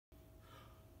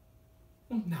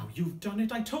Well, now you've done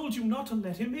it. I told you not to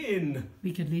let him in.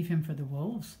 We could leave him for the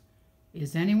wolves.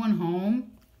 Is anyone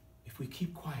home? If we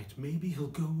keep quiet, maybe he'll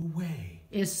go away.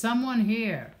 Is someone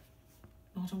here?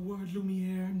 Not a word,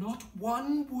 Lumiere. Not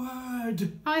one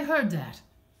word. I heard that.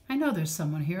 I know there's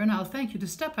someone here, and I'll thank you to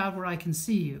step out where I can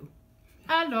see you.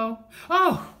 Hello.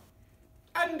 Oh!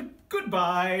 And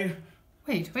goodbye.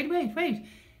 Wait.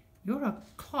 You're a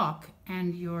clock,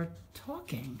 and you're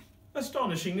talking.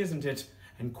 Astonishing, isn't it?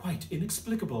 And quite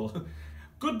inexplicable.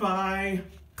 Goodbye.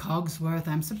 Cogsworth,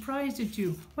 I'm surprised at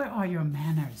you. Where are your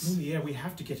manners? Lumiere, we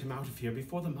have to get him out of here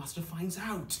before the master finds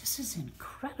out. This is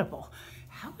incredible.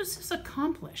 How is this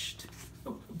accomplished?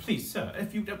 Oh, please, sir,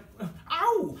 if you don't...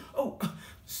 ow! Oh,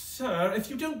 sir, if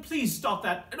you don't, please stop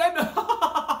that.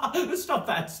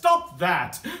 Stop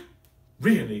that!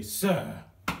 Really, sir,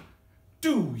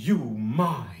 do you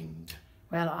mind?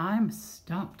 Well, I'm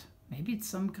stumped. Maybe it's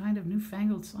some kind of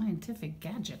newfangled scientific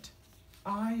gadget.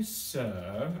 I,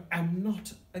 sir, am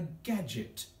not a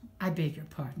gadget. I beg your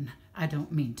pardon. I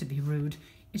don't mean to be rude.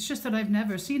 It's just that I've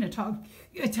never seen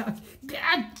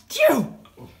you!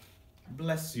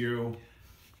 Bless you.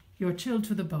 You're chilled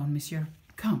to the bone, monsieur.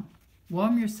 Come,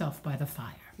 warm yourself by the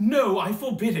fire. No, I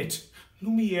forbid it.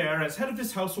 Lumiere, as head of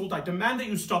this household, I demand that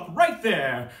you stop right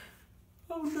there.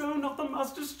 Oh no, not the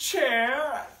master's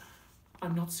chair.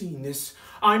 I'm not seeing this.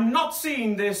 I'm not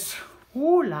seeing this.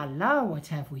 Oh la la, what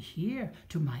have we here?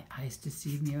 Do my eyes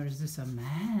deceive me, or is this a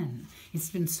man? It's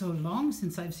been so long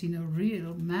since I've seen a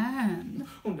real man.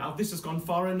 Oh, now this has gone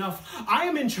far enough. I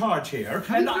am in charge here.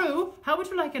 Come through. How would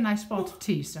you like a nice pot of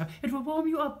tea, sir? It will warm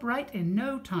you up right in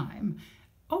no time.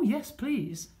 Oh, yes,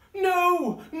 please.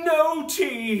 No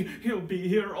tea. He'll be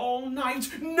here all night.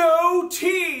 No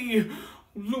tea.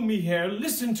 Lumiere,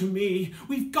 listen to me.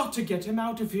 We've got to get him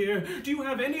out of here. Do you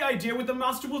have any idea what the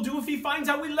master will do if he finds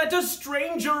out we let a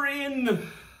stranger in?